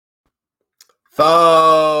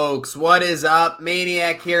Folks, what is up?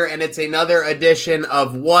 Maniac here, and it's another edition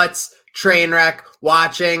of What's Trainwreck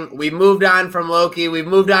Watching. We've moved on from Loki, we've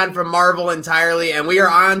moved on from Marvel entirely, and we are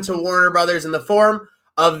on to Warner Brothers in the form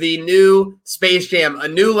of the new Space Jam. A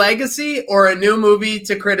new legacy or a new movie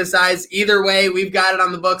to criticize. Either way, we've got it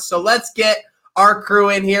on the books. So let's get our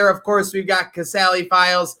crew in here. Of course, we've got Casali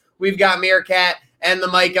Files, we've got Meerkat, and the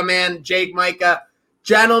Micah Man, Jake Micah.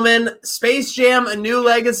 Gentlemen, Space Jam, a new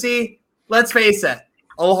legacy. Let's face it,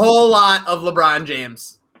 a whole lot of LeBron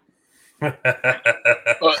James.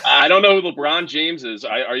 I don't know who LeBron James is.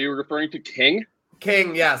 Are you referring to King?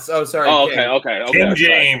 King, yes. Oh, sorry. Oh, King. Okay. King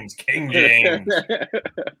James. King James.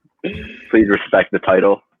 Please respect the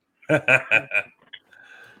title.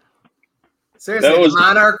 Seriously, the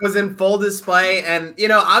Monarch was in full display. And,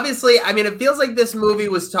 obviously, it feels like this movie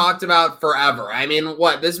was talked about forever.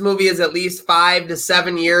 This movie is at least 5 to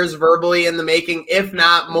 7 years verbally in the making, if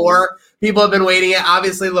not more. People have been waiting it.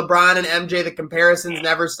 Obviously, LeBron and MJ, the comparisons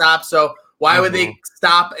never stop. So why would they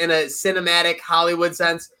stop in a cinematic Hollywood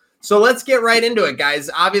sense? So let's get right into it,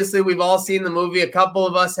 guys. Obviously, we've all seen the movie. A couple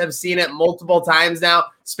of us have seen it multiple times now.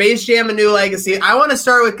 Space Jam: A New Legacy. I want to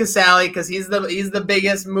start with Casali because he's the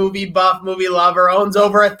biggest movie buff, movie lover, owns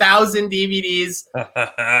over 1,000 DVDs.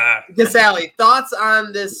 Casali, thoughts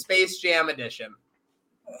on this Space Jam edition?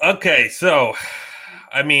 Okay, so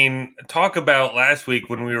talk about last week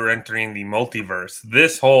when we were entering the multiverse.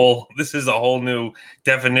 This is a whole new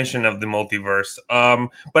definition of the multiverse.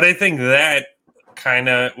 But I think that kind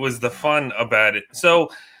of was the fun about it.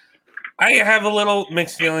 So I have a little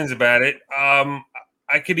mixed feelings about it.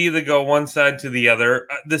 I could either go one side to the other.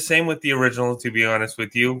 The same with the original, to be honest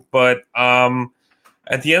with you. But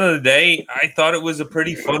at the end of the day, I thought it was a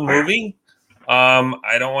pretty fun movie.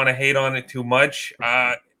 I don't want to hate on it too much.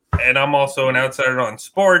 And I'm also an outsider on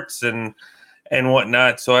sports and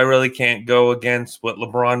whatnot, so I really can't go against what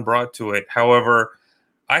LeBron brought to it. However,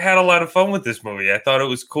 I had a lot of fun with this movie. I thought it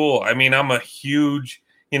was cool. I'm a huge,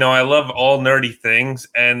 I love all nerdy things.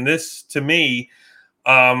 And this, to me,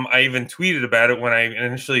 I even tweeted about it when I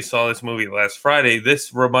initially saw this movie last Friday.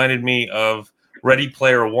 This reminded me of Ready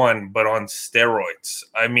Player One, but on steroids.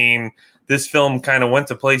 This film kind of went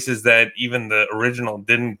to places that even the original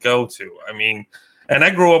didn't go to. And I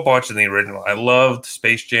grew up watching the original. I loved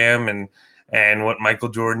Space Jam and what Michael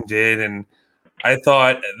Jordan did. And I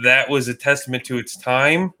thought that was a testament to its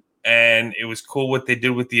time. And it was cool what they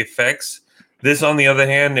did with the effects. This, on the other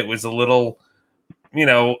hand, it was a little,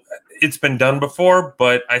 it's been done before,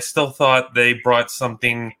 but I still thought they brought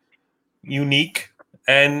something unique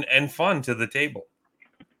and fun to the table.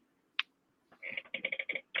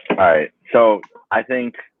 All right. So I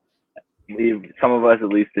think some of us, at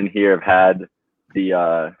least in here, have had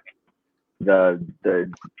the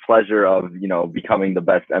pleasure of becoming the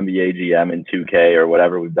best NBA GM in 2K or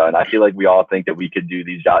whatever we've done. I feel like we all think that we could do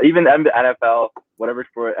these jobs. Even NFL, whatever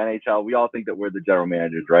sport, NHL, we all think that we're the general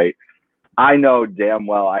managers, right? I know damn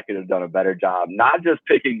well I could have done a better job, not just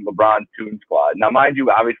picking LeBron's Toon Squad. Now, mind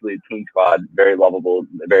you, obviously Toon Squad, very lovable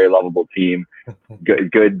team,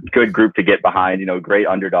 good group to get behind. Great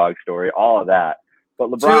underdog story, all of that. But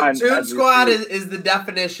LeBron, Toon Squad is the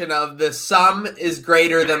definition of the sum is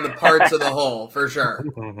greater than the parts of the whole, for sure.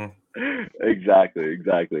 Exactly.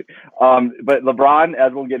 But LeBron,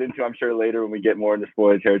 as we'll get into, I'm sure later when we get more into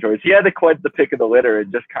spoiler territories, he had the pick of the litter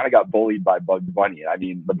and just kind of got bullied by Bugs Bunny.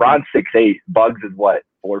 LeBron's 6'8", Bugs is what,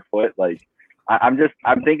 4 foot? I'm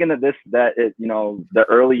thinking that the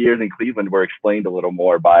early years in Cleveland were explained a little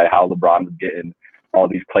more by how LeBron was getting all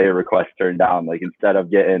these player requests turned down. Instead of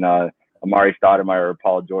getting Amari Stoudemire or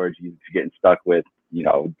Paul George, he's getting stuck with,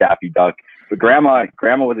 Daffy Duck. But Grandma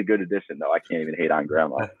was a good addition, though. I can't even hate on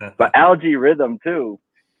Grandma. But Algae Rhythm, too.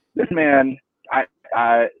 This man,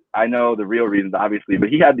 I know the real reasons, obviously, but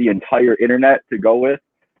he had the entire internet to go with,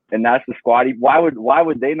 and that's the squad. Why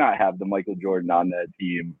would they not have the Michael Jordan on that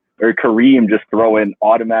team? Or Kareem just throw in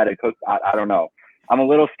automatic hooks? I don't know. I'm a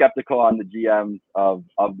little skeptical on the GMs of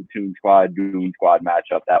the Toon Squad, Goon Squad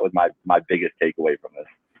matchup. That was my biggest takeaway from this.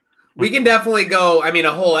 We can definitely go,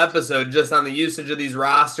 a whole episode just on the usage of these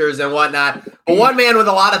rosters and whatnot. But one man with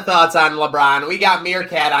a lot of thoughts on LeBron, we got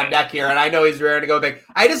Meerkat on deck here, and I know he's ready to go big.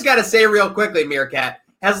 I just got to say real quickly, Meerkat,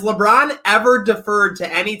 has LeBron ever deferred to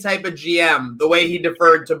any type of GM the way he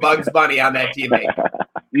deferred to Bugs Bunny on that teammate?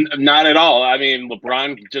 Not at all.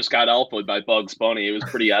 LeBron just got alphaed by Bugs Bunny. It was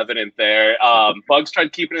pretty evident there. Bugs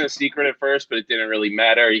tried keeping it a secret at first, but it didn't really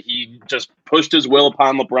matter. He just pushed his will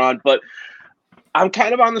upon LeBron. But I'm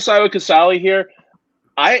kind of on the side with Casali here.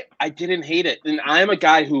 I didn't hate it, and I'm a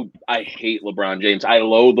guy who I hate LeBron James. I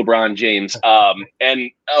loathe LeBron James,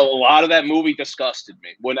 and a lot of that movie disgusted me.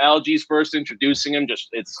 When LG's first introducing him,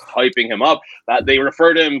 it's hyping him up. They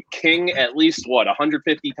refer to him King at least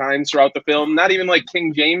 150 times throughout the film. Not even like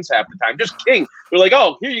King James half the time, just King. They're like,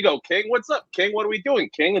 "Oh, here you go, King. What's up, King? What are we doing,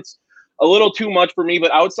 King?" It's a little too much for me,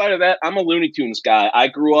 but outside of that, I'm a Looney Tunes guy. I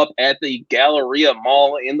grew up at the Galleria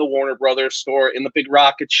Mall in the Warner Brothers store in the big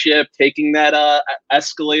rocket ship, taking that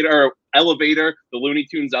escalator or elevator, the Looney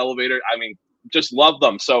Tunes elevator. I mean, just love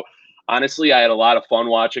them. So honestly, I had a lot of fun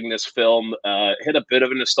watching this film. Hit a bit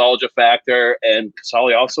of a nostalgia factor, and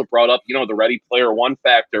Casali also brought up, the Ready Player One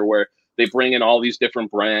factor, where they bring in all these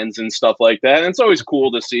different brands and stuff like that. And it's always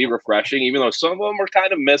cool to see, refreshing, even though some of them are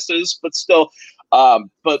kind of misses, but still.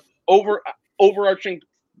 But overarching,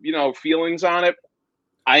 feelings on it,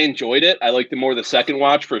 I enjoyed it. I liked it more the second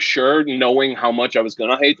watch for sure, knowing how much I was going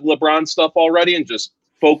to hate the LeBron stuff already and just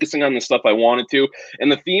focusing on the stuff I wanted to. And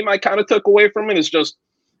the theme I kind of took away from it is just,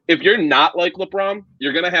 if you're not like LeBron,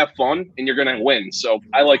 you're going to have fun and you're going to win. So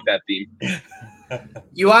I like that theme.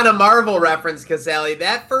 You want a Marvel reference, Casali?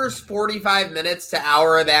 That first 45 minutes to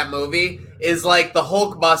hour of that movie is like the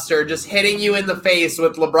Hulkbuster just hitting you in the face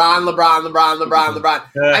with LeBron.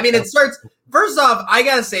 I mean, it starts. First off, I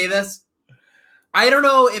gotta say this. I don't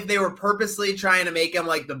know if they were purposely trying to make him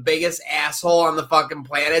like the biggest asshole on the fucking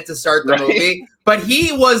planet to start the movie, but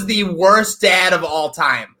he was the worst dad of all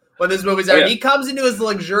time when this movie's out. He comes into his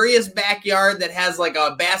luxurious backyard that has like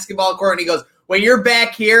a basketball court, and he goes, "When you're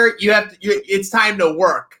back here, it's time to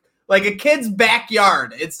work." Like a kid's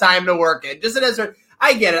backyard, it's time to work it. Just as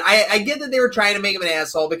I get it. I get that they were trying to make him an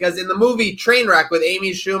asshole because in the movie Trainwreck with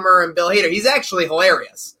Amy Schumer and Bill Hader, he's actually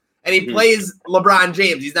hilarious. And he plays LeBron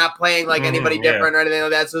James. He's not playing like anybody different or anything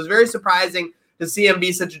like that. So it's very surprising to see him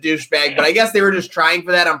be such a douchebag. But I guess they were just trying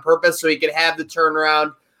for that on purpose so he could have the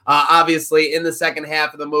turnaround, obviously, in the second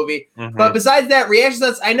half of the movie. But besides that,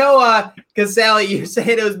 reactions, I know, because Sally, you said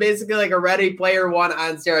it was basically like a Ready Player One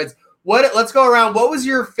on steroids. Let's go around. What was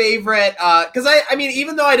your favorite? Because I mean,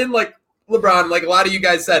 even though I didn't like LeBron, like a lot of you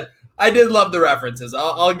guys said, I did love the references.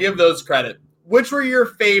 I'll give those credit. Which were your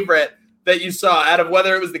favorite that you saw out of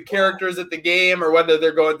whether it was the characters at the game or whether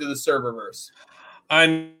they're going through the serververse?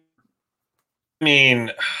 I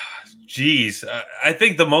mean, geez, I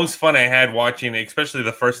think the most fun I had watching, especially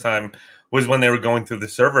the first time, was when they were going through the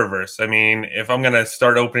serververse. I mean, if I'm going to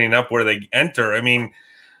start opening up where they enter, I mean,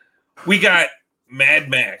 we got Mad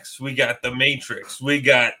Max, we got The Matrix, we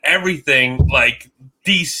got everything like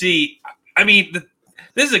DC. I mean,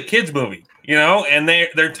 this is a kid's movie. And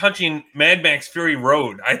they're touching Mad Max Fury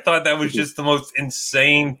Road. I thought that was just the most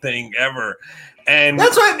insane thing ever. And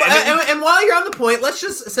that's right. And while you're on the point, let's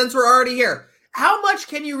just, since we're already here, how much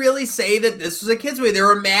can you really say that this was a kid's movie? There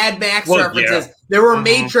were Mad Max references. Yeah. There were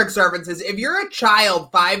Matrix references. If you're a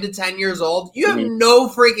child 5 to 10 years old, you have no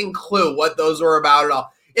freaking clue what those were about at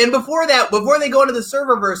all. And before they go into the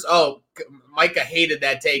serververse, Micah hated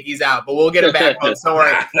that take. He's out, but we'll get it back. Don't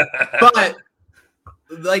worry. But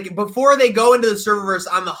like before they go into the serververse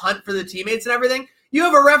on the hunt for the teammates and everything, you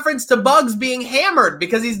have a reference to Bugs being hammered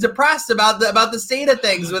because he's depressed about the state of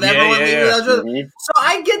things with everyone leaving. So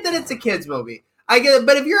I get that it's a kid's movie. I get it,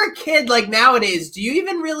 but if you're a kid like nowadays, do you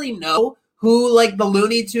even really know who like the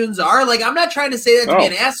Looney Tunes are? Like, I'm not trying to say that to be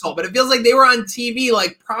an asshole, but it feels like they were on TV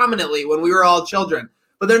like prominently when we were all children,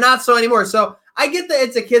 but they're not so anymore. So I get that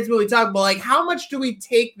it's a kid's movie talk, but like, how much do we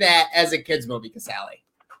take that as a kid's movie, Casali?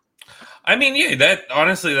 I mean,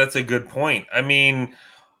 that's a good point. I mean,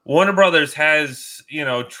 Warner Brothers has,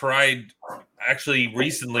 tried actually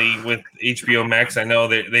recently with HBO Max. I know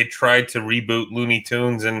they tried to reboot Looney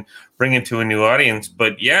Tunes and bring it to a new audience.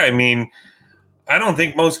 But yeah, I mean, I don't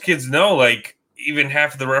think most kids know, like, even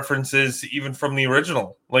half of the references, even from the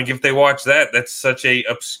original. Like, if they watch that's such a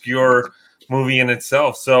obscure movie in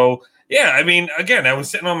itself. So, yeah, I mean, again, I was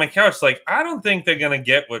sitting on my couch like, I don't think they're going to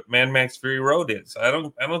get what Mad Max Fury Road is. I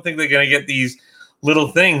don't think they're going to get these little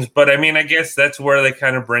things. But, I mean, I guess that's where they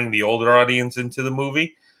kind of bring the older audience into the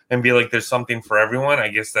movie and be like, there's something for everyone. I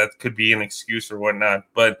guess that could be an excuse or whatnot.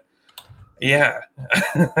 But, yeah,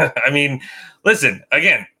 I mean, listen,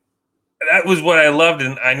 again, that was what I loved.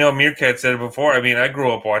 And I know Meerkat said it before. I mean, I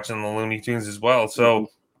grew up watching the Looney Tunes as well.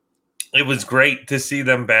 So it was great to see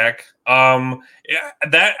them back.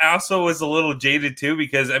 That also was a little jaded too,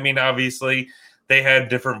 because I mean, obviously they had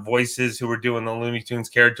different voices who were doing the Looney Tunes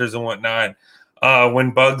characters and whatnot.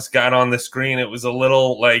 When Bugs got on the screen, it was a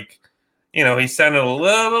little like, he sounded a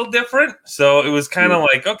little different. So it was kind of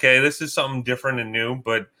like, okay, this is something different and new.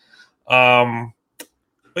 But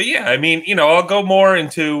yeah, I mean, I'll go more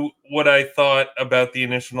into what I thought about the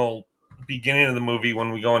initial beginning of the movie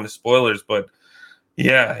when we go into spoilers, but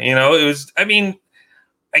yeah, it was. I mean,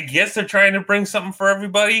 I guess they're trying to bring something for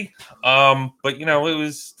everybody. But it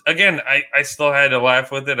was, again, I still had to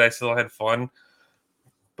laugh with it. I still had fun.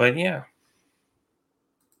 But yeah.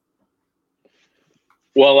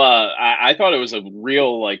 Well, I thought it was a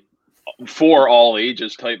real, for all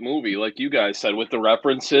ages type movie, like you guys said, with the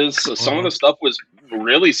references. So some of the stuff was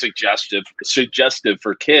really suggestive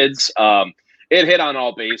for kids. It hit on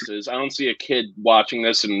all bases. I don't see a kid watching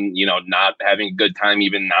this and, not having a good time,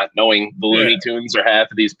 even not knowing the Looney Tunes or half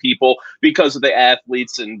of these people because of the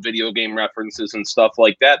athletes and video game references and stuff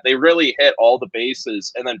like that. They really hit all the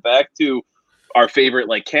bases. And then back to our favorite,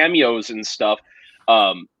 cameos and stuff.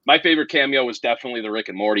 My favorite cameo was definitely the Rick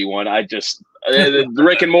and Morty one. The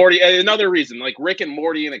Rick and Morty, another reason, Rick and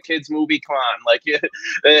Morty in a kid's movie, come on,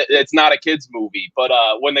 it's not a kid's movie. But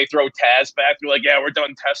when they throw Taz back, they're like, yeah, we're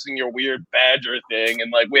done testing your weird badger thing.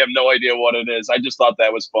 And we have no idea what it is. I just thought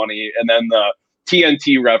that was funny. And then the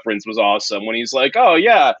TNT reference was awesome when he's like, oh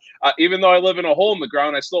yeah, even though I live in a hole in the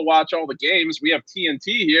ground, I still watch all the games. We have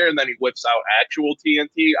TNT here. And then he whips out actual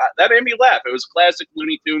TNT. That made me laugh. It was classic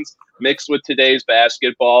Looney Tunes mixed with today's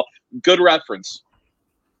basketball. Good reference.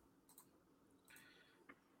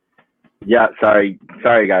 Yeah, sorry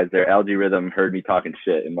guys. Their LG Rhythm heard me talking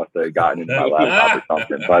shit and must have gotten into my laptop or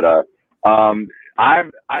something. But I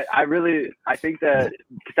think that,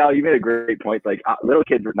 Sal, you made a great point. Little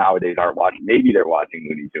kids nowadays aren't watching. Maybe they're watching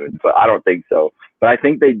Looney Tunes, but I don't think so. But I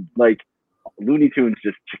think they Looney Tunes.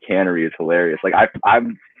 Just chicanery is hilarious.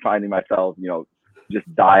 I'm finding myself,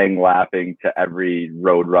 just dying laughing to every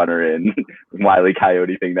Roadrunner and Wile E.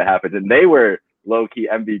 Coyote thing that happens. And they were low-key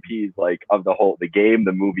MVPs of the game,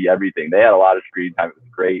 the movie, everything. They had a lot of screen time. It was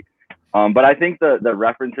great. But I think the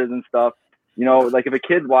references and stuff, if a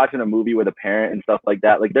kid's watching a movie with a parent and stuff like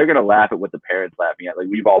that, they're going to laugh at what the parent's laughing at.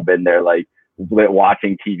 We've all been there,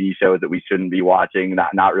 watching TV shows that we shouldn't be watching,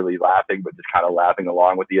 not really laughing, but just kind of laughing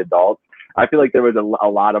along with the adults. I feel like there was a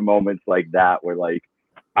lot of moments like that where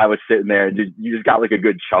I was sitting there and you just got a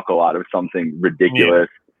good chuckle out of something ridiculous.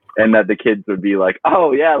 Yeah. And that the kids would be like,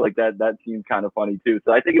 oh yeah, that seems kind of funny too.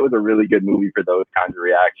 So I think it was a really good movie for those kinds of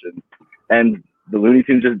reactions. And the Looney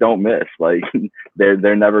Tunes just don't miss.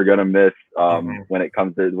 They're never gonna miss when it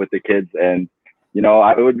comes to with the kids. And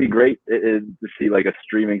it would be great to see a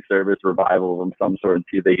streaming service revival of them some sort and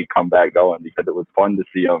see if they could come back going, because it was fun to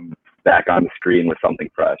see them back on the screen with something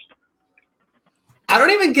fresh. I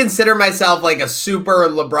don't even consider myself a super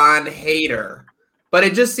LeBron hater, but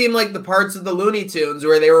it just seemed like the parts of the Looney Tunes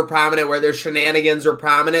where they were prominent, where their shenanigans were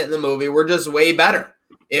prominent in the movie, were just way better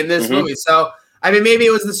in this movie. So, I mean, maybe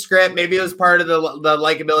it was the script, maybe it was part of the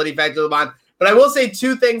likability factor of LeBron. But I will say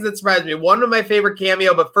two things that surprised me. One of my favorite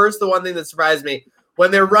cameo, but first the one thing that surprised me, when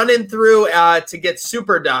they're running through to get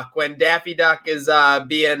Super Duck, when Daffy Duck is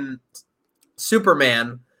being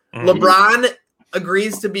Superman, LeBron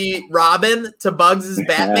agrees to be Robin to Bugs'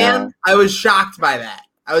 Batman. Yeah. I was shocked by that.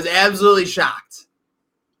 I was absolutely shocked.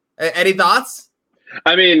 Any thoughts?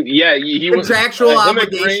 I mean, yeah, he was contractual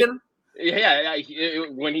obligation.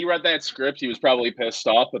 When he read that script, he was probably pissed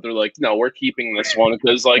off, but they're like, no, we're keeping this one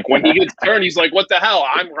because when he gets turned, he's like, what the hell?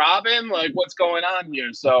 I'm Robin? What's going on here?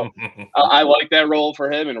 So I like that role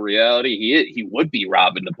for him. In reality, he would be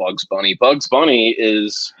Robin to Bugs Bunny. Bugs Bunny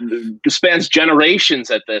spans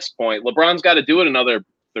generations at this point. LeBron's got to do it another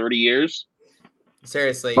 30 years.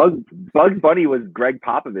 Seriously. Bugs Bunny was Greg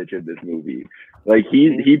Popovich in this movie.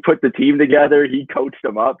 He put the team together. He coached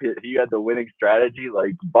them up. He had the winning strategy.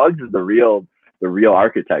 Bugs is the real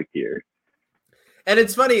architect here. And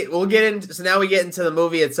it's funny. We'll get into. So now we get into the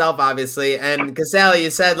movie itself, obviously. And Casale, you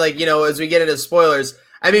said as we get into spoilers.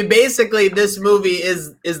 I mean, basically, this movie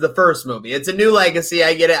is the first movie. It's a new legacy.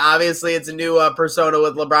 I get it. Obviously, it's a new persona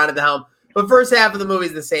with LeBron at the helm. But first half of the movie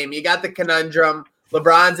is the same. You got the conundrum.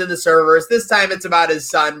 LeBron's in the servers. This time it's about his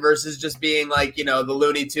son versus just being the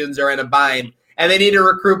Looney Tunes are in a bind. And they need to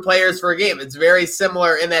recruit players for a game. It's very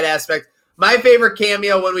similar in that aspect. My favorite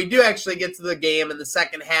cameo when we do actually get to the game in the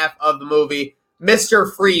second half of the movie,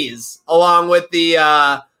 Mr. Freeze, along with the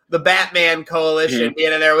Batman coalition.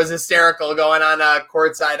 There was hysterical going on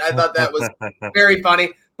courtside. I thought that was very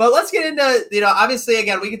funny. But let's get into, obviously,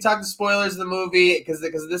 again, we can talk to spoilers of the movie because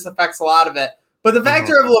this affects a lot of it. But the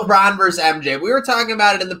factor of LeBron versus MJ, we were talking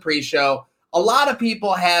about it in the pre-show. A lot of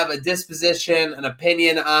people have a disposition, an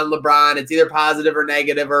opinion on LeBron. It's either positive or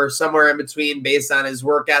negative or somewhere in between based on his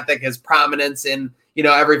work ethic, his prominence in,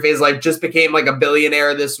 every phase. Just became a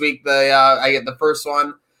billionaire this week. I get the first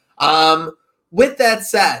one. With that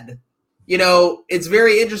said, it's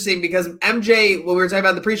very interesting because MJ, when we were talking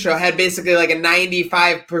about the pre-show, had basically like a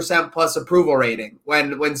 95% plus approval rating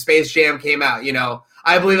when Space Jam came out.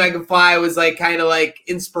 I Believe I Can Fly was like kind of like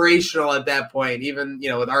inspirational at that point, even,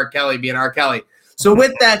 with R. Kelly being R. Kelly. So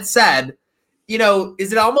with that said,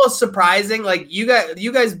 is it almost surprising? Like you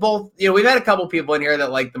guys both, we've had a couple people in here that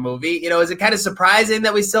like the movie. Is it kind of surprising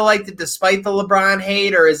that we still liked it despite the LeBron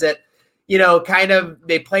hate, or is it, kind of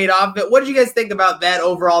they played off it? What did you guys think about that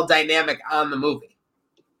overall dynamic on the movie?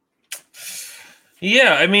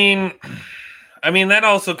 Yeah, I mean that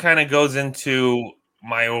also kind of goes into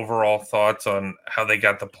my overall thoughts on how they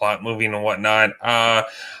got the plot moving and whatnot. I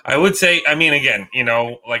would say, again,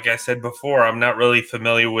 like I said before, I'm not really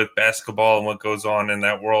familiar with basketball and what goes on in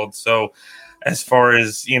that world. So as far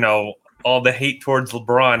as, all the hate towards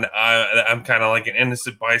LeBron, I'm kind of like an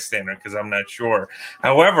innocent bystander because I'm not sure.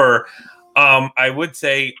 However, I would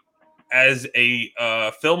say as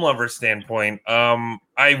a film lover standpoint,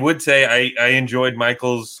 I would say I enjoyed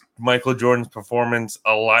Michael Jordan's performance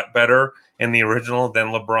a lot better in the original than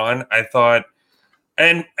LeBron. I thought,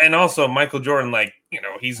 and also Michael Jordan,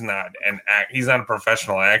 he's not a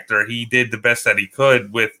professional actor. He did the best that he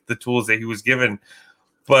could with the tools that he was given.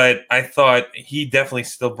 But I thought he definitely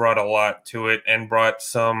still brought a lot to it and brought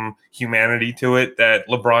some humanity to it that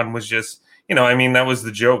LeBron was just, that was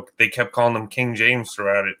the joke. They kept calling him King James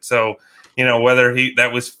throughout it. So, whether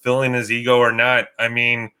that was filling his ego or not,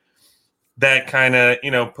 that kind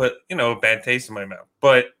of, put, a bad taste in my mouth.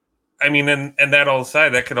 But and that all aside,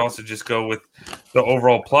 that could also just go with the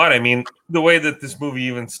overall plot. The way that this movie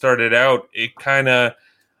even started out, it kind of,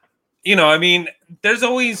 there's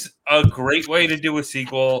always a great way to do a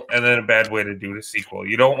sequel and then a bad way to do a sequel.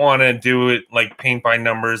 You don't want to do it like paint by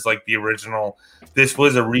numbers like the original. This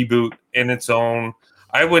was a reboot in its own.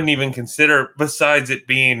 I wouldn't even consider, besides it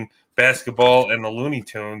being basketball and the Looney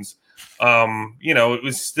Tunes, it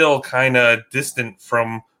was still kind of distant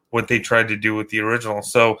from what they tried to do with the original.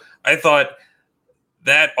 So I thought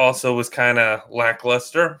that also was kind of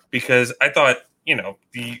lackluster because I thought,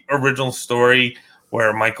 the original story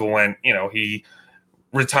where Michael went, he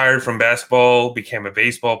retired from basketball, became a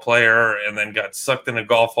baseball player, and then got sucked in a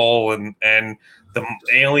golf hole, and the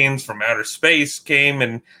aliens from outer space came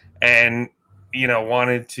and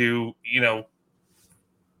wanted to,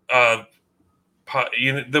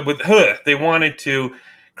 they wanted to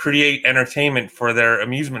create entertainment for their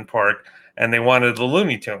amusement park, and they wanted the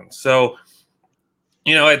Looney Tunes. So,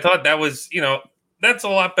 I thought that was, that's a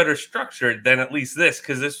lot better structured than at least this,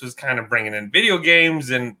 because this was kind of bringing in video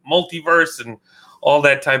games and multiverse and all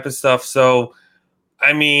that type of stuff. So,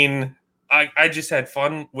 I just had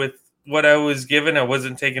fun with what I was given. I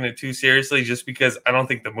wasn't taking it too seriously just because I don't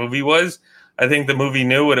think the movie was. I think the movie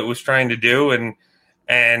knew what it was trying to do.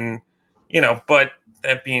 And but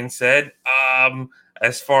that being said,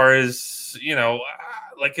 as far as,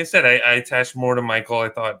 like I said, I attached more to Michael. I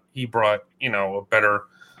thought he brought, a better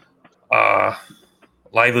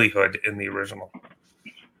livelihood in the original.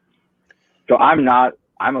 So I'm a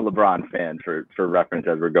LeBron fan for reference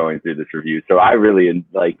as we're going through this review. So I really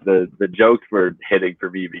like the jokes were hitting for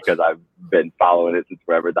me because I've been following it since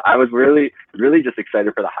forever. I was really, really just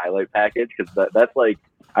excited for the highlight package because that's like,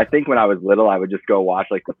 I think when I was little, I would just go watch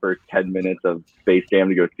like the first 10 minutes of Space Jam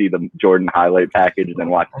to go see the Jordan highlight package and then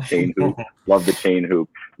watch the chain hoop. Love the chain hoop.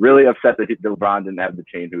 Really upset that LeBron didn't have the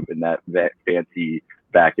chain hoop in that fancy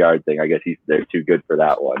backyard thing. I guess they're too good for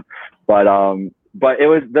that one. But it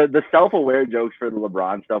was the self-aware jokes for the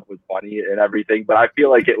LeBron stuff was funny and everything. But I feel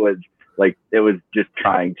like it was just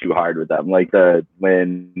trying too hard with them. Like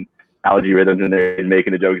when Algae Rhythms and they're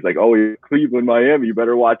making a joke. He's like, "Oh, you're Cleveland, Miami. You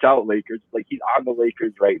better watch out, Lakers." Like he's on the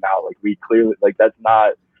Lakers right now. Like we clearly that's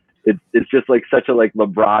not. It's just like such a like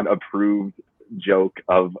LeBron approved joke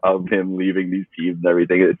of him leaving these teams and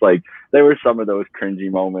everything. It's like there were some of those cringy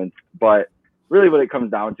moments, but really what it comes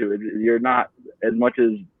down to is you're not as much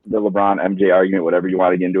as the LeBron MJ argument, whatever you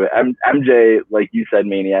want to get into it. MJ, like you said,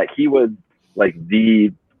 Maniac, he was like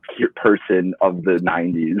the person of the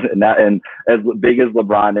 90s, and as big as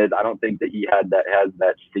LeBron is, I don't think that he has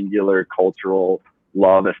that singular cultural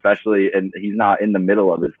love, especially, and he's not in the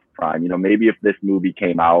middle of his prime. Maybe if this movie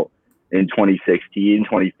came out in 2016,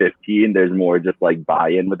 2015, there's more just like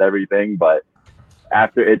buy-in with everything, but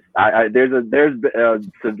after there's a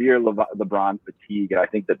severe LeBron fatigue, and I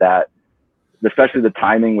think that especially the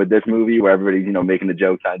timing with this movie where everybody's making the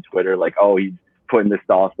jokes on Twitter like, oh, he's putting this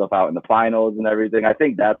stall stuff out in the finals and everything. I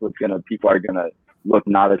think that's people are gonna look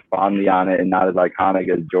not as fondly on it and not as iconic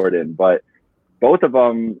as Jordan. But both of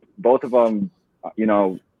them,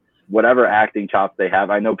 whatever acting chops they have.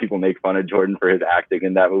 I know people make fun of Jordan for his acting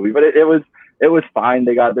in that movie, but it was it was fine.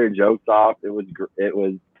 They got their jokes off. It was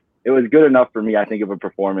good enough for me, I think, of a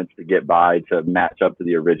performance to get by, to match up to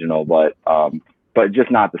the original, but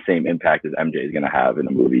just not the same impact as MJ is going to have in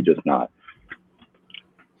a movie. Just not.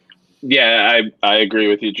 Yeah, I agree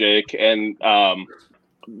with you, Jake. And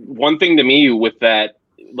one thing to me with that,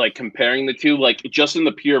 like comparing the two, like just in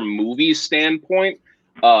the pure movie standpoint,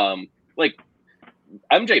 like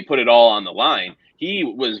MJ put it all on the line. He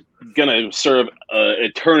was gonna serve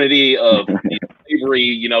eternity of slavery,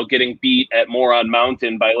 you know, getting beat at Moron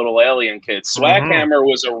Mountain by little alien kids. Swackhammer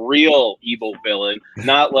was a real evil villain,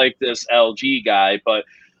 not like this LG guy, but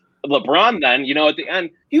LeBron then, you know, at the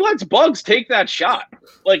end, he lets Bugs take that shot.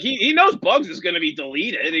 Like, he knows Bugs is going to be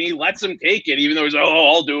deleted, and he lets him take it, even though he's like,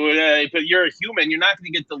 oh, I'll do it. But you're a human. You're not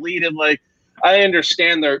going to get deleted. Like, I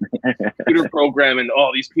understand their computer program and,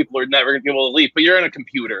 these people are never going to be able to leave. But you're in a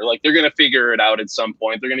computer. Like, they're going to figure it out at some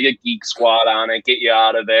point. They're going to get Geek Squad on it, get you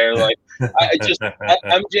out of there. Like,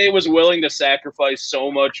 MJ was willing to sacrifice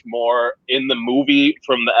so much more in the movie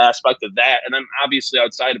from the aspect of that. And then, obviously,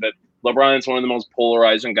 outside of it, LeBron's one of the most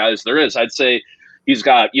polarizing guys there is. I'd say he's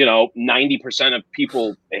got, 90% of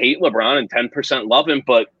people hate LeBron and 10% love him.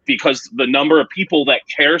 But because the number of people that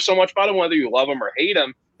care so much about him, whether you love him or hate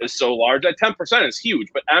him, is so large, that 10% is huge.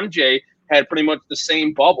 But MJ had pretty much the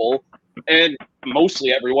same bubble, and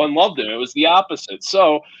mostly everyone loved him. It was the opposite.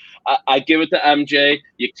 So I give it to MJ.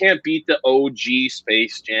 You can't beat the OG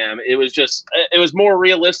Space Jam. It was more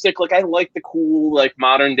realistic. Like, I like the cool, like,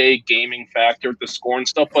 modern day gaming factor with the score and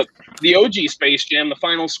stuff, but the OG Space Jam, the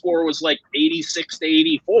final score was like 86 to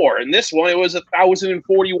 84. And this one, it was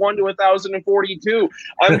 1,041 to 1,042.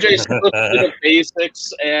 MJ still did the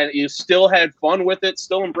basics, and you still had fun with it,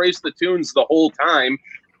 still embraced the tunes the whole time.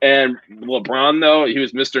 And LeBron, though, he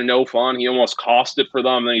was Mr. No Fun. He almost cost it for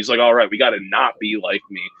them. And he's like, all right, we got to not be like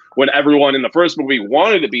me. When everyone in the first movie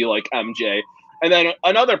wanted to be like MJ. And then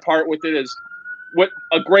another part with it is, what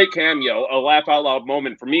a great cameo, a laugh out loud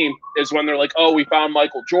moment for me, is when they're like, oh, we found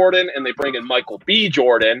Michael Jordan, and they bring in Michael B.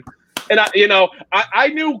 Jordan. And I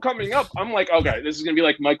knew coming up, I'm like, okay, this is gonna be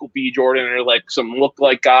like Michael B. Jordan or like some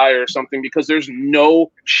look-like guy or something, because there's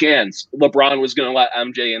no chance LeBron was gonna let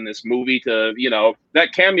MJ in this movie to,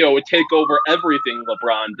 that cameo would take over everything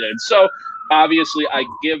LeBron did. So obviously, I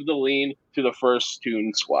give the lean to the first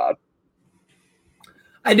Toon Squad.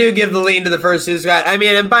 I do give the lean to the first Toon Squad. I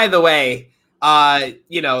mean, and by the way,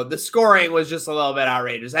 the scoring was just a little bit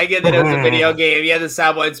outrageous. I get that it was a video game, the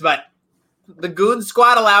side points, but the Goon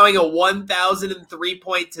Squad allowing a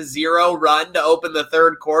 1,003-0 run to open the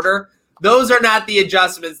third quarter, those are not the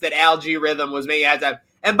adjustments that Algae Rhythm was making at that time.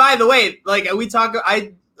 And by the way, like when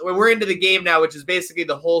we're into the game now, which is basically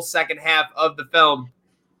the whole second half of the film,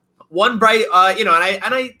 one bright, and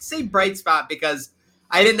I say bright spot because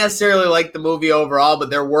I didn't necessarily like the movie overall, but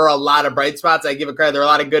there were a lot of bright spots. I give it credit. There were a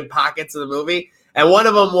lot of good pockets of the movie. And one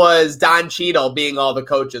of them was Don Cheadle being all the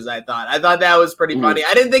coaches, I thought that was pretty funny.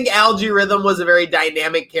 I didn't think Algae Rhythm was a very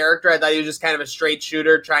dynamic character. I thought he was just kind of a straight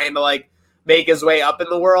shooter trying to, like, make his way up in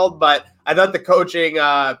the world. But I thought the coaching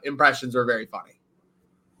impressions were very funny.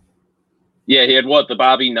 Yeah, he had the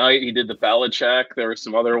Bobby Knight. He did the Belichick. There were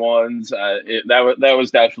some other ones. That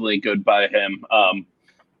was definitely good by him.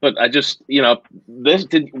 But I just,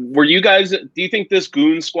 were you guys, do you think this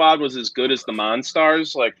Goon Squad was as good as the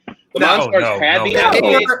Monstars? Like, the Monstars had the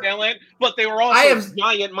NBA talent, but they were also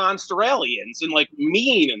giant monster aliens and, like,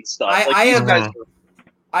 mean and stuff.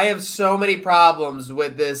 I have so many problems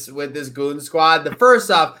with this Goon Squad. The first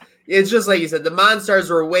off, it's just like you said, the Monstars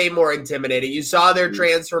were way more intimidating. You saw their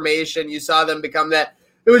transformation. You saw them become that.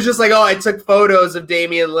 It was just like, I took photos of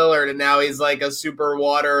Damian Lillard, and now he's like a super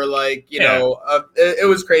water, like, it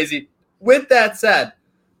was crazy. With that said,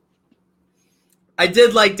 I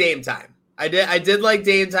did like Dame Time. I did like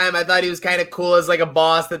Dame Time. I thought he was kind of cool as like a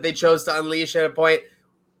boss that they chose to unleash at a point.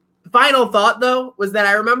 Final thought, though, was that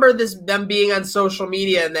I remember them being on social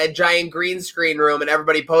media in that giant green screen room and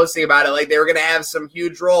everybody posting about it like they were going to have some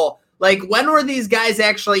huge role. Like, when were these guys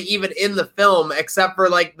actually even in the film except for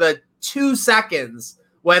like the 2 seconds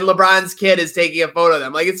when LeBron's kid is taking a photo of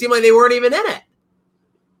them? Like, it seemed like they weren't even in it.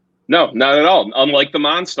 No, not at all. Unlike the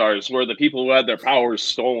Monstars, where the people who had their powers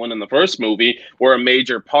stolen in the first movie were a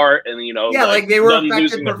major part, and like they were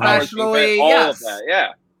affected professionally. All of that,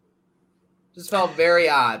 yeah. Just felt very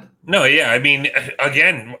odd. No, yeah. I mean,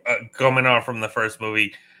 again, coming off from the first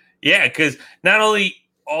movie, yeah, because not only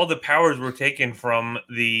all the powers were taken from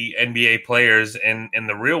the NBA players in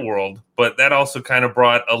the real world, but that also kind of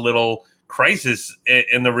brought a little crisis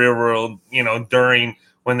in the real world, during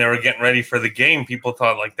when they were getting ready for the game, people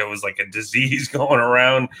thought like there was like a disease going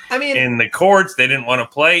around in the courts. They didn't want to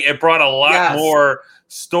play. It brought a lot more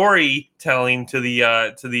storytelling to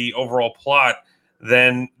the overall plot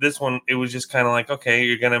than this one. It was just kind of like, okay,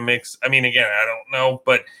 you're going to mix. I mean, again, I don't know,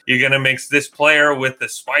 but you're going to mix this player with the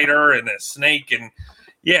spider and the snake. And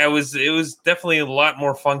yeah, it was definitely a lot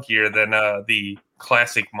more funkier than the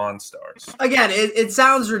classic Monstars. Again, it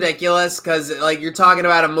sounds ridiculous because like you're talking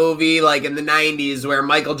about a movie like in the 90s where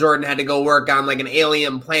Michael Jordan had to go work on like an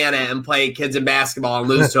alien planet and play kids in basketball and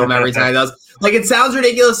lose to them every time he does. Like, it sounds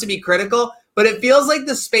ridiculous to be critical, but it feels like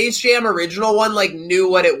the Space Jam original one like knew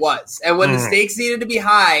what it was. And when the stakes needed to be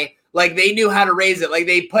high, like they knew how to raise it. Like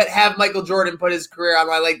they have Michael Jordan put his career on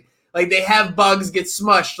like they have Bugs get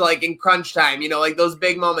smushed like in crunch time, like those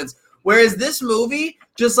big moments. Whereas this movie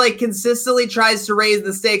just like consistently tries to raise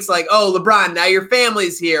the stakes, like, oh, LeBron, now your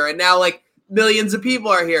family's here, and now like millions of people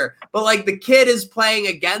are here. But like the kid is playing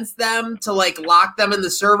against them to like lock them in the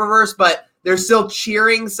serververse, but they're still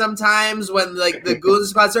cheering sometimes when like the goon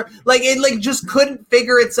spots are like it like just couldn't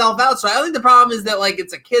figure itself out. So I don't think the problem is that like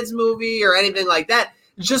it's a kid's movie or anything like that.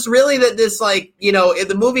 It's just really that this like, if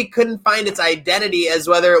the movie couldn't find its identity as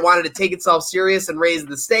whether it wanted to take itself serious and raise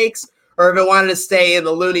the stakes, or if it wanted to stay in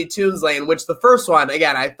the Looney Tunes lane, which the first one,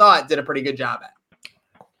 again, I thought did a pretty good job at.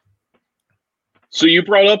 So you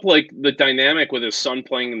brought up like the dynamic with his son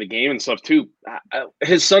playing in the game and stuff too.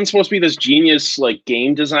 His son's supposed to be this genius like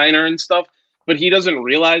game designer and stuff, but he doesn't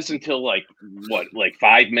realize until like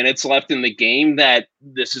 5 minutes left in the game that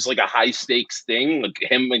this is like a high stakes thing. Like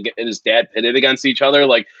him and his dad pitted against each other.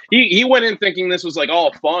 Like he went in thinking this was like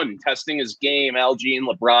all fun, testing his game. LG and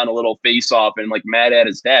LeBron a little face off and like mad at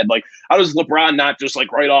his dad. Like how does LeBron not just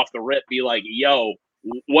like right off the rip be like, yo,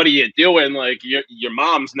 what are you doing? Like your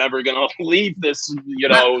mom's never gonna leave this,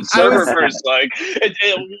 serververse. Like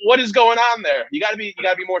what is going on there? You gotta be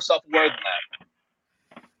more self-aware than that.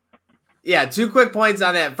 Yeah, 2 quick points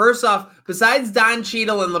on that. First off, besides Don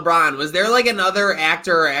Cheadle and LeBron, was there like another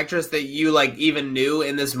actor or actress that you like even knew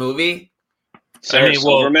in this movie? Sarah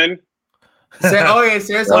Silverman. Sarah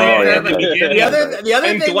Silverman. The other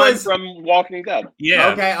and thing Glenn was from Walking Dead. Yeah.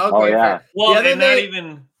 Okay. Oh, yeah. Well, and not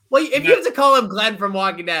even. Well, if you have to call him Glenn from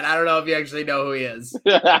Walking Dead, I don't know if you actually know who he is.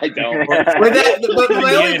 I don't. But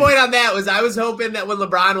my only point on that was I was hoping that when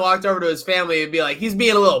LeBron walked over to his family, it'd be like, he's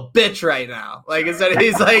being a little bitch right now. Like, instead of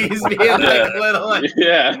he's being like a little like.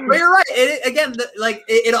 Yeah. But you're right.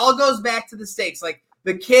 It all goes back to the stakes. Like,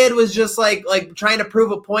 the kid was just like trying to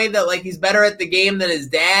prove a point that like he's better at the game than his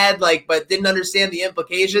dad, like, but didn't understand the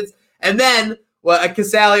implications. And then,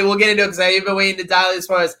 Casale, we'll get into it because I've been waiting to dial as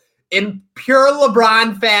far as. In pure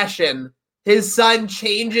LeBron fashion, his son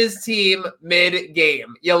changes team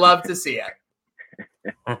mid-game. You love to see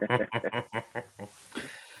it.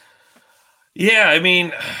 Yeah, I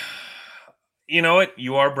mean, you know what?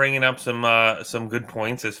 You are bringing up some good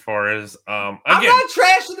points as far as again, I'm not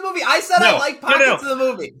trashing the movie. I said I like pockets of the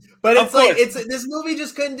movie, but it's like this movie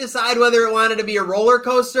just couldn't decide whether it wanted to be a roller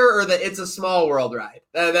coaster or that it's a Small World ride.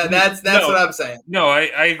 That's what I'm saying. No,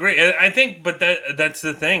 I agree. I think, but that's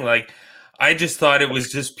the thing. Like, I just thought it was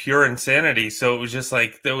just pure insanity. So it was just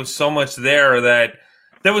like there was so much there that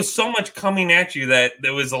there was so much coming at you that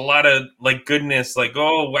there was a lot of like goodness. Like,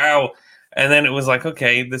 oh wow. And then it was like,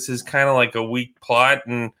 okay, this is kind of like a weak plot.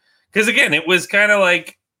 And because again, it was kind of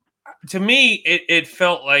like, to me, it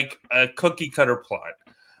felt like a cookie cutter plot.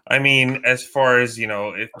 I mean, as far as,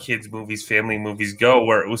 kids movies, family movies go,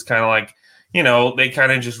 where it was kind of like, they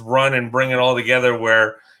kind of just run and bring it all together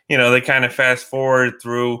where, they kind of fast forward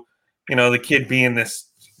through, the kid being this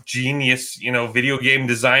genius, video game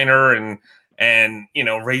designer and,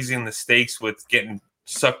 raising the stakes with getting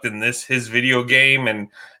sucked in his video game and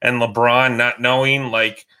LeBron not knowing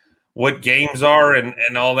like what games are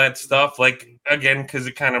and all that stuff. Like, again, because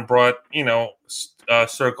it kind of brought,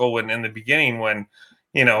 circle when in the beginning when,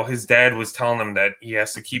 his dad was telling him that he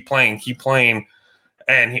has to keep playing.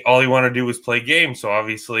 And all he wanted to do was play games. So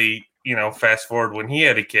obviously, fast forward when he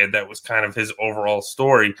had a kid, that was kind of his overall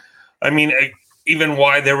story. I mean, even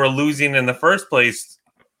why they were losing in the first place.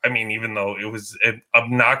 I mean, even though it was an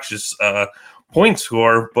obnoxious, point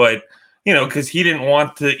score, but because he didn't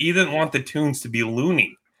want the tunes to be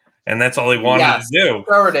loony, and that's all he wanted to do.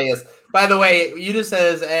 Whatever it is. By the way, you just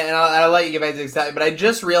said this, and I'll let you get back to excitement. But I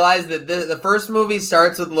just realized that the first movie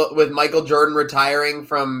starts with Michael Jordan retiring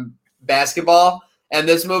from basketball, and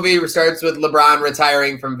this movie starts with LeBron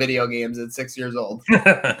retiring from video games at 6 years old.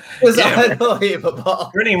 It's unbelievable.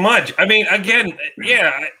 Pretty much. I mean, again,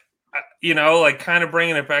 like kind of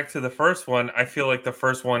bringing it back to the first one. I feel like the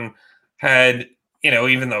first one had,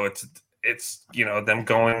 even though it's them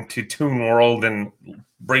going to Toon World and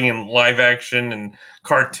bringing live action and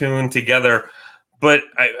cartoon together. But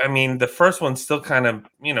I mean, the first one still kind of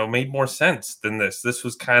made more sense than this. This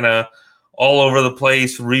was kind of all over the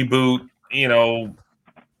place, reboot,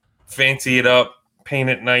 fancy it up, paint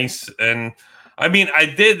it nice. And I mean, I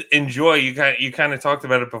did enjoy, you kind of talked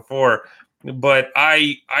about it before, but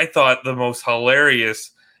I thought the most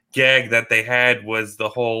hilarious gag that they had was the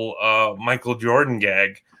whole Michael Jordan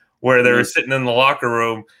gag, where they were sitting in the locker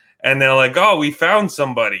room and they're like, "Oh, we found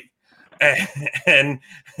somebody," and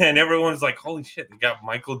everyone's like, "Holy shit, they got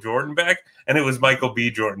Michael Jordan back!" And it was Michael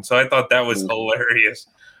B. Jordan. So I thought that was hilarious.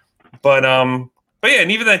 But yeah,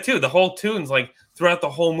 and even that too, the whole tunes, like throughout the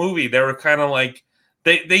whole movie, they were kind of like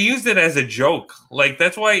they used it as a joke. Like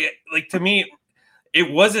that's why, like to me,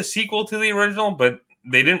 it was a sequel to the original, but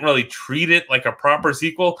they didn't really treat it like a proper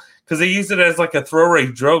sequel because they used it as like a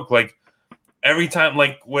throwaway joke. Like every time,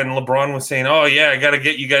 like when LeBron was saying, "Oh yeah, I got to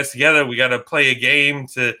get you guys together. We got to play a game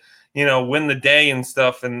to, win the day and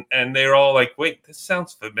stuff." And they're all like, "Wait, this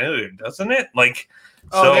sounds familiar, doesn't it?" Like,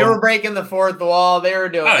 they were breaking the fourth wall. They were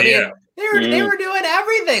doing. They were doing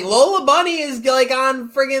everything. Lola Bunny is like on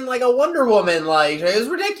friggin' like a Wonder Woman. Like it was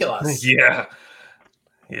ridiculous. Yeah.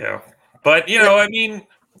 But I mean,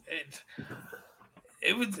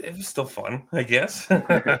 it was still fun, I guess.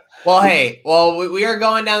 Well, we are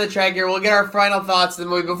going down the track here. We'll get our final thoughts of the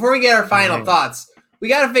movie. Before we get our final thoughts, we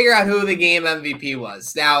got to figure out who the game MVP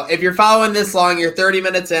was. Now, if you're following this long, you're 30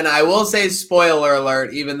 minutes in. I will say spoiler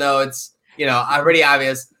alert, even though it's pretty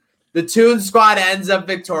obvious. The Toon Squad ends up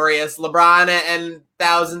victorious. LeBron and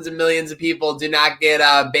thousands and millions of people do not get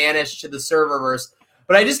banished to the serververse.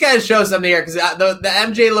 But I just got to show something here because the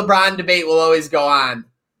MJ LeBron debate will always go on.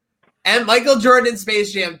 And Michael Jordan in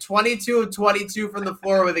Space Jam, 22 of 22 from the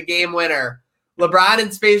floor with a game winner. LeBron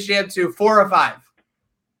in Space Jam 2, 4 of 5.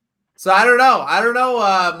 So I don't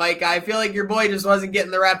know, Mike. I feel like your boy just wasn't getting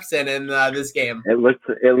the reps in this game. It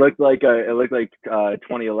looked like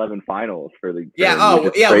 2011 finals for the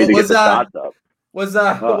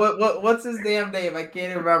What's his damn name? I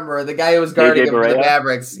can't remember. The guy who was guarding him for the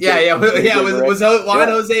Mavericks. Was Juan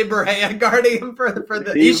Jose Barea guarding him for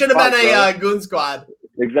the? He should have been a goon squad.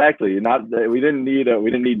 Exactly. We didn't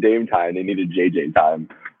need Dame time. They needed JJ time.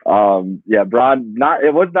 Bron,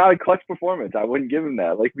 it was not a clutch performance. I wouldn't give him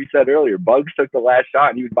that. Like we said earlier, Bugs took the last shot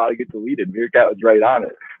and he was about to get deleted. Meerkat was right on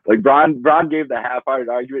it. Like Bron gave the half-hearted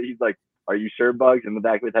argument. He's like, "Are you sure, Bugs?" In the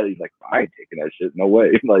back of his head, he's like, "I ain't taking that shit. No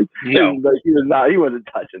way." Like, no. He wasn't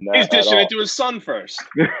touching that. He's dishing it to his son first.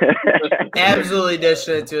 Absolutely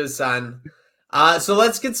dishing it to his son. So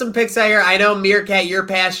let's get some picks out here. I know Meerkat, you're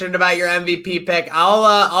passionate about your MVP pick.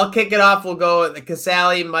 I'll kick it off. We'll go with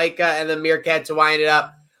Casali, Micah, and then Meerkat to wind it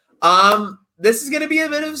up. This is going to be a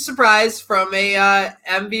bit of a surprise from a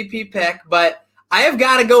MVP pick, but I have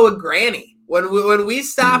got to go with Granny. When we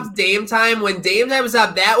stopped Dame time, when Dame time was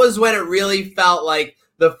up, that was when it really felt like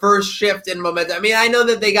the first shift in momentum. I mean, I know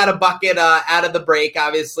that they got a bucket out of the break,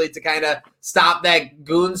 obviously, to kind of stop that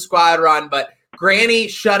goon squad run, but Granny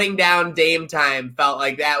shutting down Dame time felt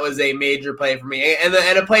like that was a major play for me, and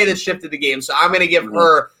a play that shifted the game. So I'm going to give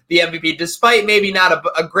her the MVP, despite maybe not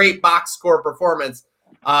a great box score performance.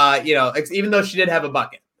 Even though she did have a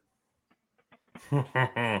bucket.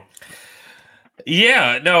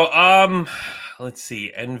 Let's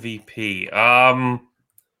see, MVP.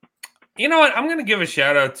 You know what? I'm going to give a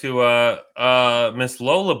shout out to Miss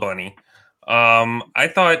Lola Bunny.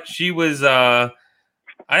 I thought she was.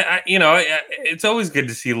 It's always good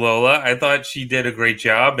to see Lola. I thought she did a great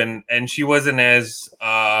job, and she wasn't as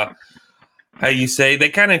how you say, they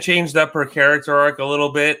kind of changed up her character arc a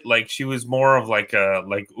little bit. Like she was more of like a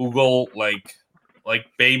Oogle, like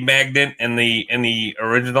Babe Magnet in the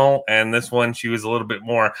original, and this one she was a little bit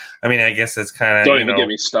more. I mean, I guess it's kind of don't even get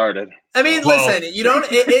me started. I mean, listen, you don't.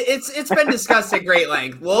 It's been discussed at great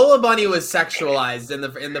length. Lola Bunny was sexualized in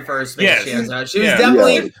the first Space Jam. She was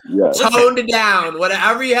definitely toned down.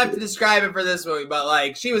 Whatever you have to describe it for this movie, but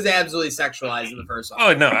like she was absolutely sexualized in the first one.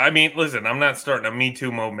 Oh no, I mean, listen, I'm not starting a Me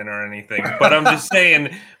Too moment or anything, but I'm just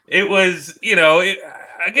saying it was.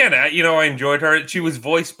 I enjoyed her. She was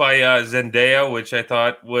voiced by Zendaya, which I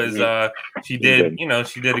thought was she did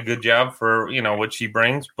a good job for what she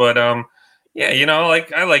brings. But I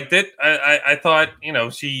liked it. I thought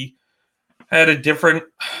she had a different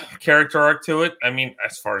character arc to it. I mean,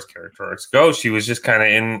 as far as character arcs go, she was just kind of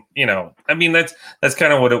in. I mean, that's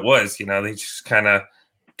kind of what it was. They just kind of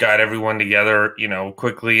got everyone together,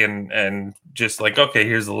 quickly and just like, okay,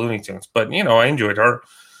 here's the Looney Tunes. But I enjoyed her.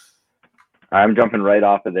 I'm jumping right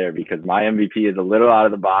off of there because my MVP is a little out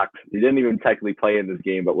of the box. He didn't even technically play in this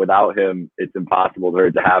game, but without him, it's impossible for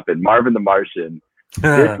it to happen. Marvin the Martian,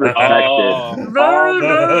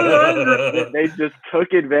 disrespected. They just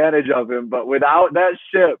took advantage of him, but without that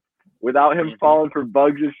ship, without him falling for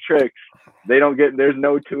Bugs' tricks, there's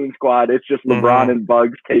no Toon Squad. It's just LeBron and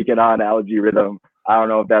Bugs taking on Algae Rhythm. I don't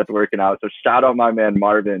know if that's working out. So shout out my man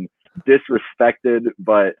Marvin, disrespected,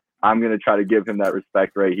 but I'm going to try to give him that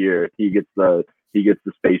respect right here. He gets the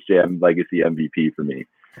Space Jam Legacy MVP for me.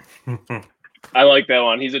 I like that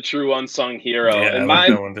one. He's a true unsung hero. Yeah, and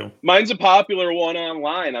mine's a popular one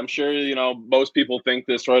online. I'm sure, most people think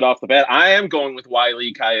this right off the bat. I am going with Wile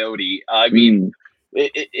E. Coyote. I mean,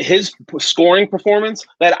 his scoring performance,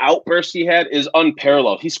 that outburst he had is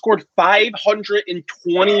unparalleled. He scored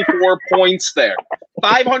 524 points there.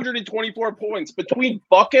 524 points between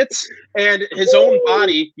buckets and his own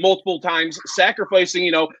body multiple times,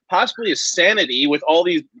 sacrificing, possibly his sanity with all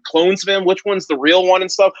these clones of him, which one's the real one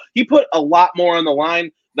and stuff. He put a lot more on the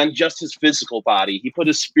line than just his physical body. He put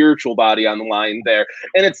his spiritual body on the line there.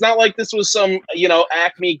 And it's not like this was some,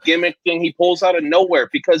 Acme gimmick thing he pulls out of nowhere,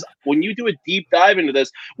 because when you do a deep dive into this,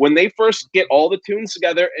 when they first get all the tunes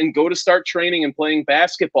together and go to start training and playing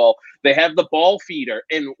basketball, they have the ball feeder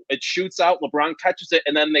and it shoots out, LeBron catches it,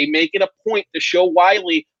 and then they make it a point to show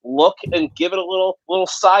Wiley look and give it a little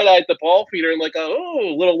side eye at the ball feeder and like a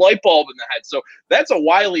little light bulb in the head. So that's a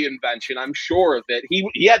Wiley invention. I'm sure of it.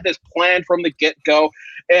 He had this plan from the get-go.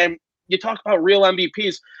 And you talk about real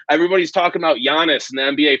MVPs. Everybody's talking about Giannis in the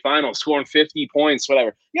NBA Finals scoring 50 points,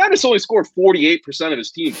 whatever. Giannis only scored 48% of his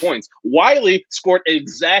team points. Wiley scored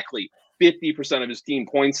exactly 50% of his team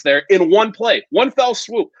points there in one play, one fell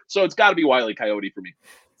swoop. So it's got to be Wile E. Coyote for me.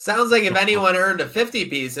 Sounds like if anyone earned a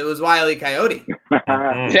 50-piece, it was Wile E. Coyote.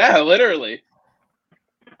 Yeah, literally.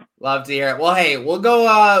 Love to hear it. Well, hey, we'll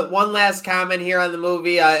go one last comment here on the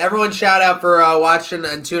movie. Everyone shout out for watching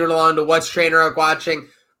and tuning along to What's Trainwreck Watching.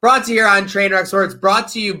 Brought to you here on Trainwreck Sports. Brought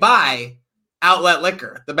to you by Outlet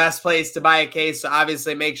Liquor, the best place to buy a case. So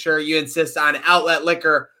obviously make sure you insist on Outlet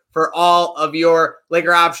Liquor for all of your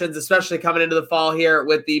liquor options, especially coming into the fall here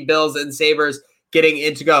with the Bills and Sabres getting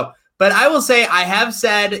into go. But I will say, I have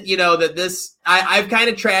said, that this, I've kind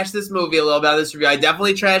of trashed this movie a little bit on this review. I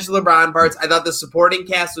definitely trashed the LeBron parts. I thought the supporting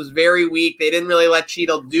cast was very weak. They didn't really let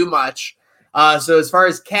Cheadle do much. So as far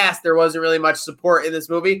as cast, there wasn't really much support in this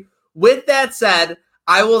movie. With that said,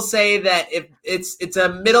 I will say that if it's a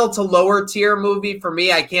middle to lower tier movie for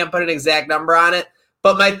me. I can't put an exact number on it.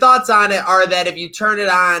 But my thoughts on it are that if you turn it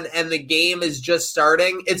on and the game is just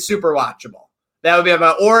starting, it's super watchable. That would be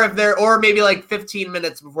about, or maybe like 15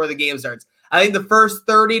 minutes before the game starts. I think the first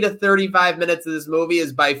 30 to 35 minutes of this movie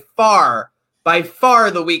is by far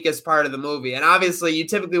the weakest part of the movie. And obviously you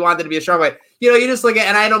typically want it to be a strong way. You just look at,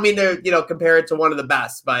 and I don't mean to, compare it to one of the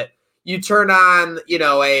best, but you turn on,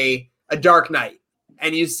 a Dark Knight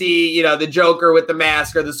and you see, the Joker with the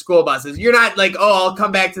mask or the school buses. You're not like, I'll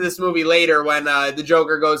come back to this movie later when the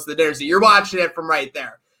Joker goes to the dinner. So you're watching it from right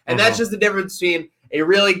there. And that's just the difference between a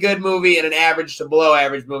really good movie and an average to below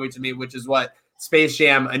average movie to me, which is what Space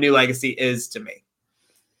Jam: A New Legacy is to me.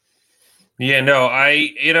 Yeah, no,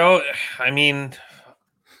 again,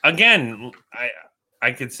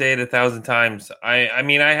 I could say it 1,000 times. I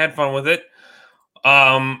mean, I had fun with it.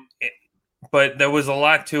 But there was a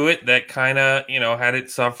lot to it that kind of, had it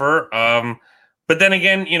suffer. But then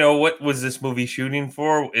again, what was this movie shooting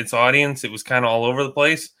for? Its audience, it was kind of all over the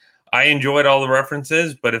place. I enjoyed all the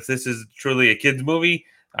references, but if this is truly a kids movie,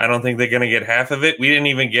 I don't think they're going to get half of it. We didn't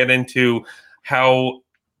even get into how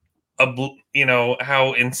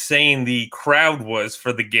insane the crowd was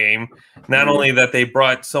for the game. Not only that they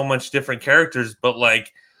brought so much different characters, but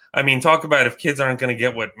talk about if kids aren't going to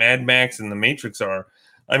get what Mad Max and The Matrix are.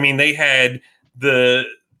 I mean, they had the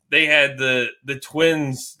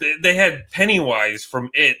twins. They had Pennywise from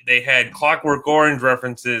It. They had Clockwork Orange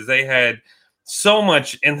references. They had so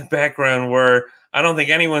much in the background where I don't think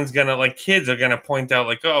anyone's going to, kids are going to point out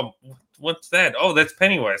what's that? Oh, that's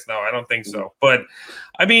Pennywise. No, I don't think so. But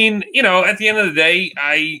I mean, at the end of the day,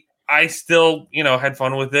 I still, had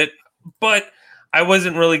fun with it, but I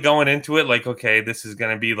wasn't really going into it okay, this is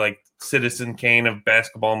going to be like Citizen Kane of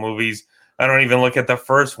basketball movies. I don't even look at the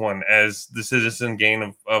first one as the Citizen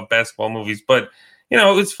Kane of basketball movies, but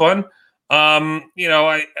it was fun. I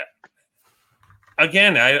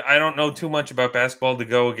don't know too much about basketball to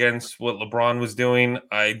go against what LeBron was doing.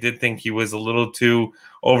 I did think he was a little too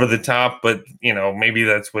over the top, but maybe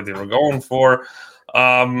that's what they were going for.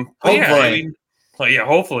 Hopefully.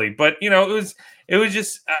 Hopefully. But it was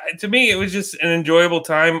just to me, it was just an enjoyable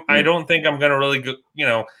time. I don't think I'm gonna really go.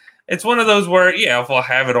 it's one of those where, yeah, if I'll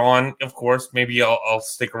have it on, of course, maybe I'll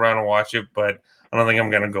stick around and watch it, but I don't think I'm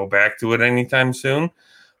going to go back to it anytime soon.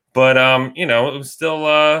 But, it was still,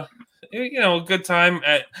 a good time.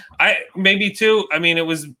 Maybe too, it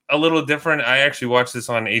was a little different. I actually watched this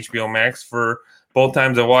on HBO Max for both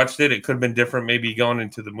times I watched it. It could have been different, maybe going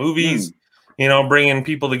into the movies, bringing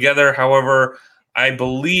people together. However, I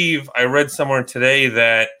believe I read somewhere today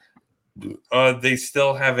that they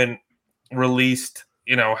still haven't released,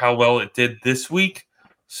 how well it did this week.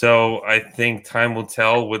 So I think time will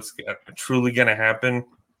tell what's truly going to happen,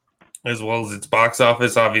 as well as its box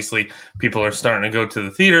office. Obviously, people are starting to go to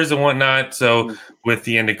the theaters and whatnot. So with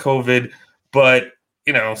the end of COVID, but,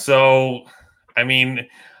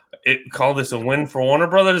 call this a win for Warner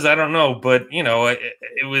Brothers. I don't know, but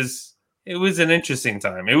it was an interesting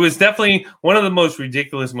time. It was definitely one of the most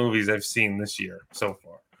ridiculous movies I've seen this year so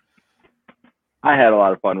far. I had a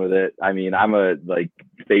lot of fun with it. I'm a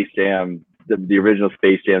Space Jam. The original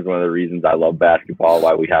Space Jam is one of the reasons I love basketball.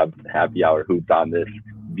 Why we have Happy Hour Hoops on this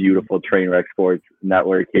beautiful Trainwreck Sports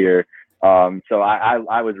network here. So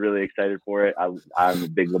I was really excited for it. I'm a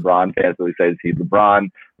big LeBron fan, so excited to see LeBron,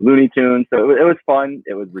 Looney Tunes. So it was fun.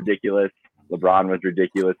 It was ridiculous. LeBron was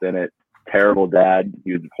ridiculous in it. Terrible dad.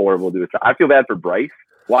 He was horrible to his. I feel bad for Bryce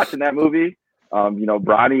watching that movie.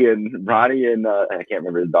 Bronny and I can't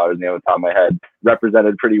remember his daughter's name on the top of my head,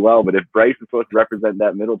 represented pretty well. But if Bryce is supposed to represent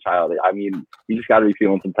that middle child, you just got to be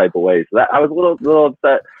feeling some type of way. So I was a little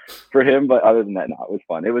upset for him, but other than that, no, it was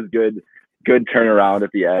fun. It was good turnaround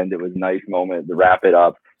at the end. It was a nice moment to wrap it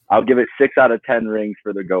up. I'll give it 6 out of 10 rings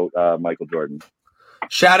for the GOAT, Michael Jordan.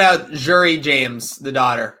 Shout out Zuri James, the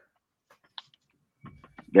daughter.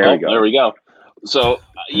 There we go. So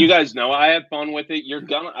you guys know I had fun with it.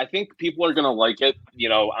 I think people are gonna like it,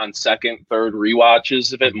 on second, third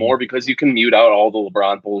rewatches of it more, because you can mute out all the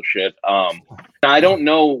LeBron bullshit. I don't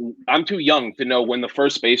know. I'm too young to know when the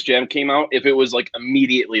first Space Jam came out, if it was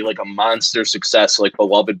immediately a monster success,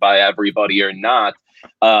 beloved by everybody or not.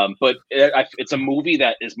 But it's a movie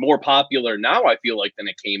that is more popular now, I feel like, than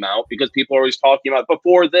it came out, because people are always talking about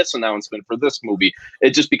before this announcement for this movie.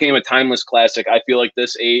 It just became a timeless classic. I feel like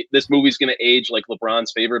this movie's going to age like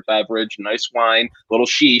LeBron's favorite beverage, nice wine, little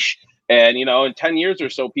sheesh. And, in 10 years or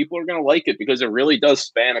so, people are going to like it, because it really does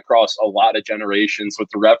span across a lot of generations with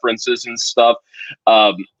the references and stuff.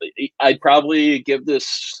 I'd probably give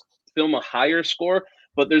this film a higher score.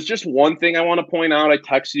 But there's just one thing I want to point out. I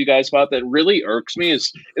texted you guys about that really irks me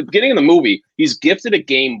is at the beginning of the movie, he's gifted a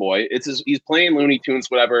Game Boy. He's playing Looney Tunes,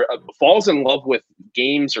 whatever, falls in love with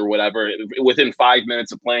games or whatever within 5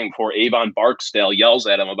 minutes of playing before Avon Barksdale yells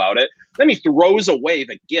at him about it. Then he throws away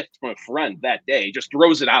the gift from a friend that day, just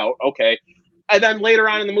throws it out. Okay. And then later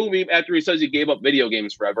on in the movie, after he says he gave up video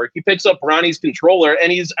games forever, he picks up Bronny's controller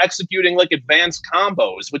and he's executing advanced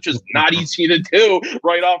combos, which is not easy to do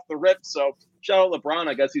right off the rip. So shout out LeBron.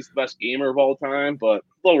 I guess he's the best gamer of all time, but a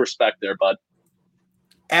little respect there, bud.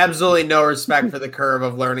 Absolutely no respect for the curve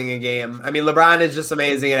of learning a game. LeBron is just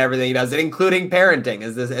amazing at everything he does, including parenting,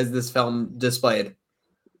 as this film displayed.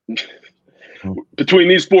 Between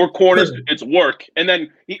these four corners, it's work. And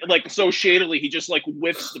then he, so shadily, he just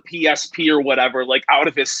whips the PSP or whatever, out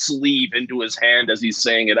of his sleeve into his hand as he's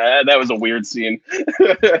saying it. That was a weird scene.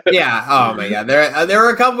 Yeah. Oh my God. There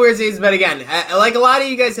were a couple weird scenes, but again, like a lot of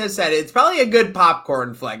you guys have said, it's probably a good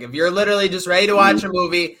popcorn flick. If you're literally just ready to watch a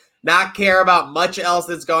movie, not care about much else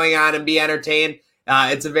that's going on and be entertained,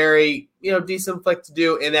 it's a very, decent flick to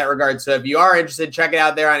do in that regard. So if you are interested, check it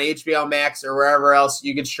out there on HBO Max or wherever else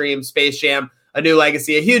you can stream Space Jam: A New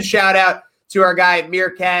Legacy. A huge shout out to our guy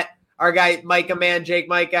Meerkat, our guy Micah Man, Jake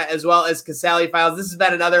Micah, as well as Casali Files. This has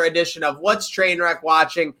been another edition of What's Trainwreck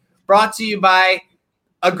Watching, brought to you by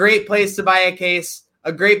a great place to buy a case,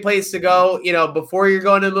 a great place to go, before you're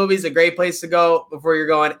going to the movies, a great place to go before you're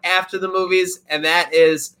going after the movies, and that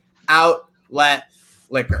is Outlet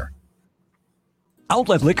Liquor.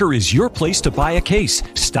 Outlet Liquor is your place to buy a case.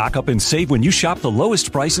 Stock up and save when you shop the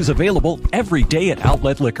lowest prices available every day at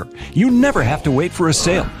Outlet Liquor. You never have to wait for a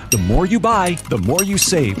sale. The more you buy, the more you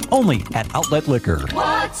save. Only at Outlet Liquor.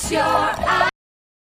 What's your